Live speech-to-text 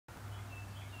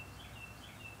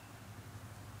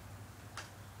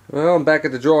Well, I'm back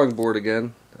at the drawing board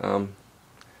again.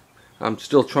 I'm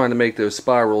still trying to make those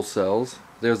spiral cells.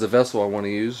 There's the vessel I want to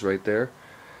use right there.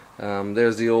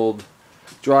 There's the old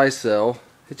dry cell.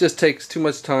 It just takes too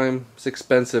much time. It's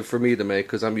expensive for me to make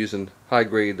because I'm using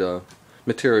high-grade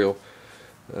material.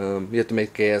 You have to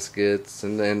make gaskets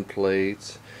and end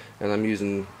plates, and I'm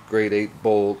using grade 8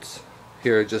 bolts.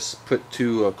 Here I just put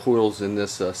two coils in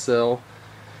this cell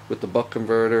with the buck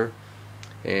converter,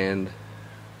 and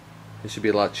it should be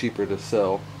a lot cheaper to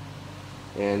sell.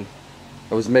 And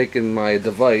I was making my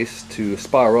device to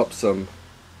spiral up some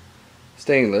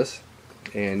stainless,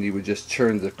 and you would just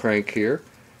turn the crank here,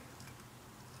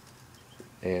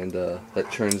 and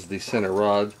that turns the center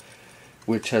rod,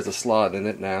 which has a slot in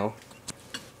it now.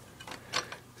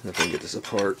 If I can get this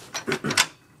apart.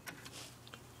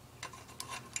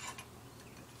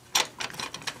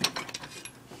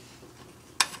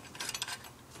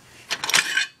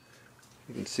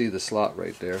 You can see the slot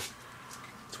right there.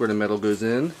 That's where the metal goes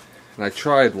in. And I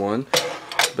tried one,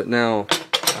 but now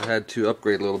I had to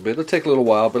upgrade a little bit. It'll take a little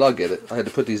while, but I'll get it. I had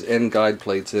to put these end guide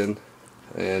plates in,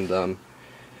 and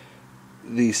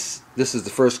this is the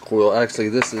first coil. Actually,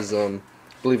 this is,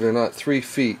 believe it or not, 3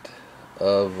 feet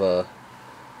of, I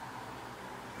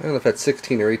don't know if that's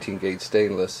 16 or 18 gauge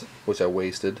stainless, which I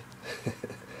wasted.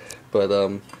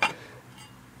 But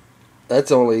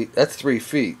that's 3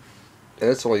 feet. And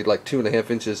it's only like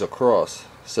 2.5 inches across,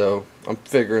 so I'm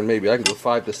figuring maybe I can go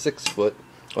 5 to 6 foot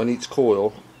on each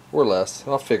coil or less.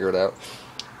 I'll figure it out,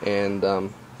 and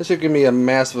this should give me a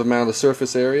massive amount of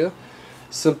surface area.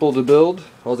 Simple to build.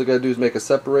 All I gotta do is make a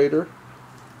separator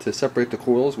to separate the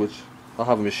coils, which I'll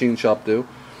have a machine shop do,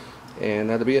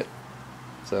 and that'll be it.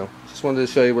 So just wanted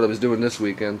to show you what I was doing this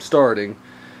weekend starting.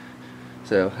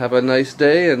 So have a nice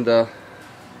day, and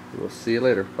we'll see you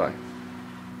later. Bye.